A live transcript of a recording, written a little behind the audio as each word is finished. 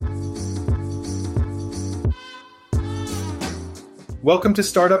Welcome to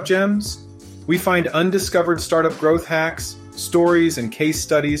Startup Gems. We find undiscovered startup growth hacks, stories, and case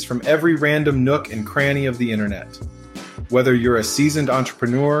studies from every random nook and cranny of the internet. Whether you're a seasoned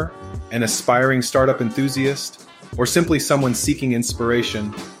entrepreneur, an aspiring startup enthusiast, or simply someone seeking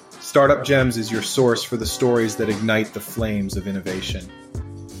inspiration, Startup Gems is your source for the stories that ignite the flames of innovation.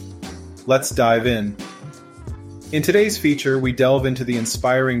 Let's dive in. In today's feature, we delve into the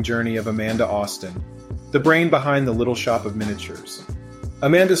inspiring journey of Amanda Austin, the brain behind the Little Shop of Miniatures.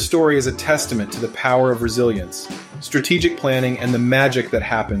 Amanda's story is a testament to the power of resilience, strategic planning, and the magic that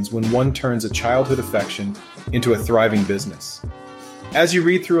happens when one turns a childhood affection into a thriving business. As you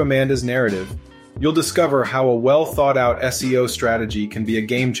read through Amanda's narrative, you'll discover how a well-thought-out SEO strategy can be a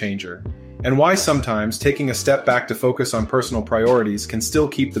game changer, and why sometimes taking a step back to focus on personal priorities can still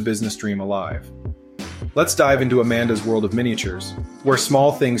keep the business dream alive. Let's dive into Amanda's world of miniatures, where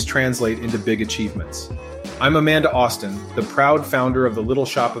small things translate into big achievements. I'm Amanda Austin, the proud founder of the Little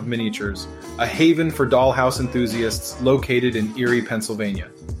Shop of Miniatures, a haven for dollhouse enthusiasts located in Erie,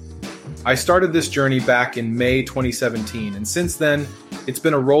 Pennsylvania. I started this journey back in May 2017, and since then, it's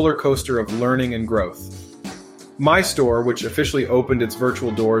been a roller coaster of learning and growth. My store, which officially opened its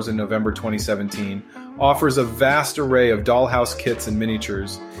virtual doors in November 2017, offers a vast array of dollhouse kits and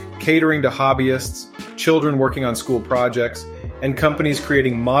miniatures, catering to hobbyists, children working on school projects, and companies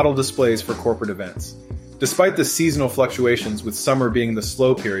creating model displays for corporate events. Despite the seasonal fluctuations, with summer being the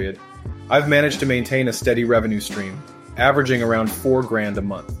slow period, I've managed to maintain a steady revenue stream, averaging around $4,000 a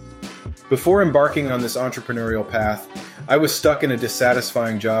month. Before embarking on this entrepreneurial path, I was stuck in a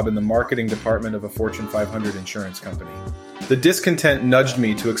dissatisfying job in the marketing department of a Fortune 500 insurance company. The discontent nudged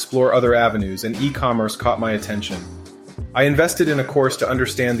me to explore other avenues, and e-commerce caught my attention. I invested in a course to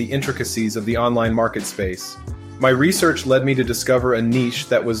understand the intricacies of the online market space. My research led me to discover a niche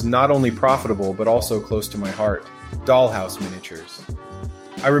that was not only profitable but also close to my heart: dollhouse miniatures.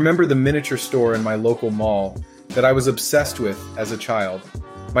 I remember the miniature store in my local mall that I was obsessed with as a child.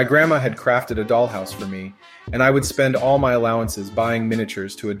 My grandma had crafted a dollhouse for me, and I would spend all my allowances buying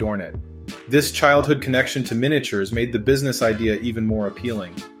miniatures to adorn it. This childhood connection to miniatures made the business idea even more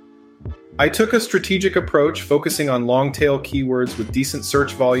appealing. I took a strategic approach, focusing on long-tail keywords with decent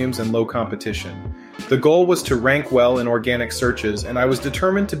search volumes and low competition. The goal was to rank well in organic searches, and I was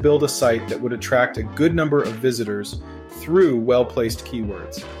determined to build a site that would attract a good number of visitors through well-placed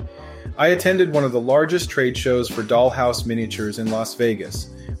keywords. I attended one of the largest trade shows for dollhouse miniatures in Las Vegas,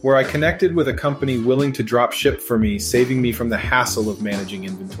 where I connected with a company willing to drop ship for me, saving me from the hassle of managing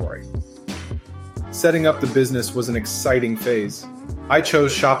inventory. Setting up the business was an exciting phase. I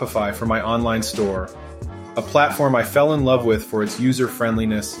chose Shopify for my online store, a platform I fell in love with for its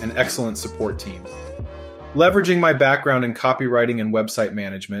user-friendliness and excellent support team. Leveraging my background in copywriting and website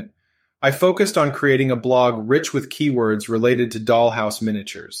management, I focused on creating a blog rich with keywords related to dollhouse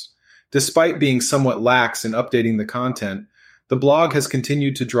miniatures. Despite being somewhat lax in updating the content, the blog has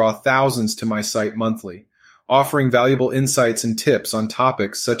continued to draw thousands to my site monthly, offering valuable insights and tips on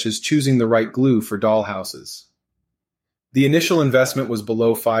topics such as choosing the right glue for dollhouses. The initial investment was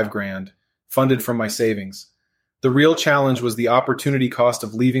below $5,000, funded from my savings. The real challenge was the opportunity cost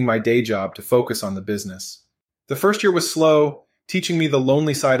of leaving my day job to focus on the business. The first year was slow, teaching me the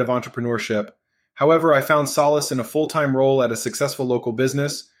lonely side of entrepreneurship. However, I found solace in a full-time role at a successful local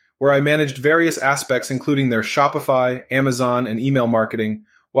business, where I managed various aspects including their Shopify, Amazon, and email marketing,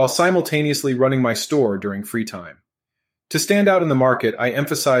 while simultaneously running my store during free time. To stand out in the market, I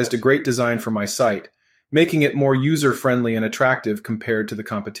emphasized a great design for my site, making it more user-friendly and attractive compared to the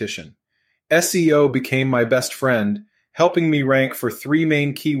competition. SEO became my best friend, helping me rank for 3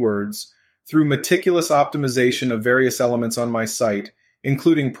 main keywords through meticulous optimization of various elements on my site,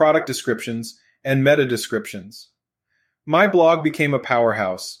 including product descriptions and meta descriptions. My blog became a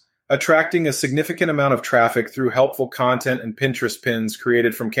powerhouse, attracting a significant amount of traffic through helpful content and Pinterest pins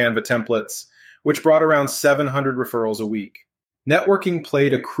created from Canva templates, which brought around 700 referrals a week. Networking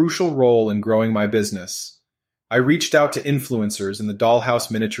played a crucial role in growing my business. I reached out to influencers in the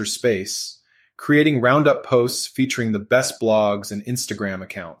dollhouse miniature space, creating roundup posts featuring the best blogs and Instagram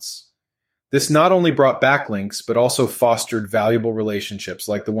accounts. This not only brought backlinks, but also fostered valuable relationships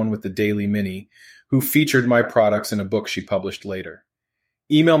like the one with the Daily Mini, who featured my products in a book she published later.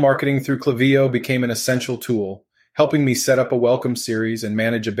 Email marketing through Klaviyo became an essential tool, helping me set up a welcome series and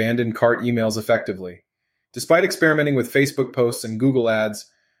manage abandoned cart emails effectively. Despite experimenting with Facebook posts and Google ads,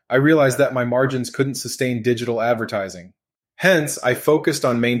 I realized that my margins couldn't sustain digital advertising. Hence, I focused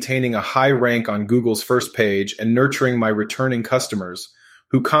on maintaining a high rank on Google's first page and nurturing my returning customers,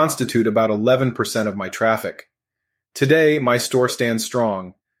 who constitute about 11% of my traffic. Today, my store stands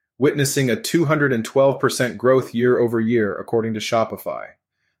strong, witnessing a 212% growth year over year, according to Shopify.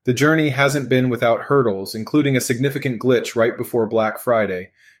 The journey hasn't been without hurdles, including a significant glitch right before Black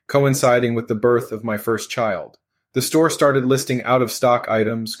Friday, coinciding with the birth of my first child. The store started listing out-of-stock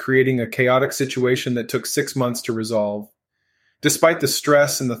items, creating a chaotic situation that took 6 months to resolve. Despite the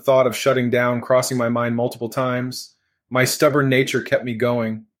stress and the thought of shutting down crossing my mind multiple times, my stubborn nature kept me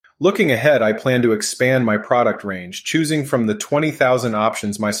going. Looking ahead, I plan to expand my product range, choosing from the 20,000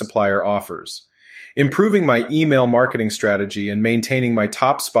 options my supplier offers. Improving my email marketing strategy and maintaining my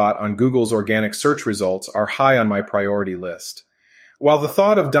top spot on Google's organic search results are high on my priority list. While the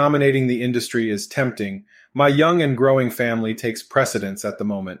thought of dominating the industry is tempting, my young and growing family takes precedence at the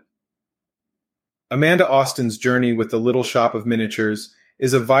moment. Amanda Austin's journey with the Little Shop of Miniatures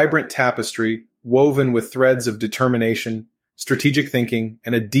is a vibrant tapestry woven with threads of determination, strategic thinking,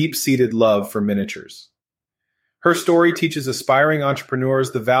 and a deep-seated love for miniatures. Her story teaches aspiring entrepreneurs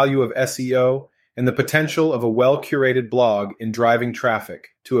the value of SEO and the potential of a well-curated blog in driving traffic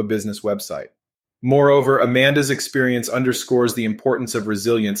to a business website. Moreover, Amanda's experience underscores the importance of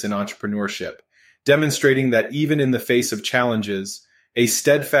resilience in entrepreneurship, demonstrating that even in the face of challenges, a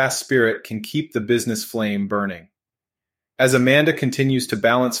steadfast spirit can keep the business flame burning. As Amanda continues to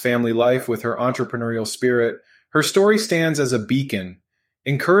balance family life with her entrepreneurial spirit, her story stands as a beacon,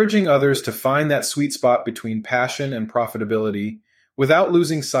 encouraging others to find that sweet spot between passion and profitability without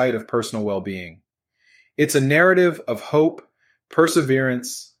losing sight of personal well-being. It's a narrative of hope,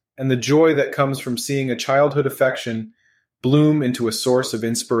 perseverance, and the joy that comes from seeing a childhood affection bloom into a source of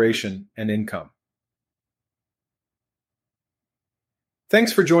inspiration and income.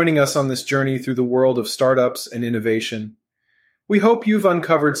 Thanks for joining us on this journey through the world of startups and innovation. We hope you've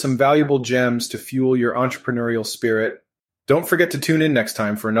uncovered some valuable gems to fuel your entrepreneurial spirit. Don't forget to tune in next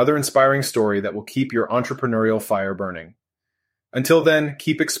time for another inspiring story that will keep your entrepreneurial fire burning. Until then,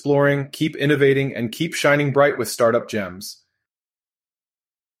 keep exploring, keep innovating, and keep shining bright with Startup Gems.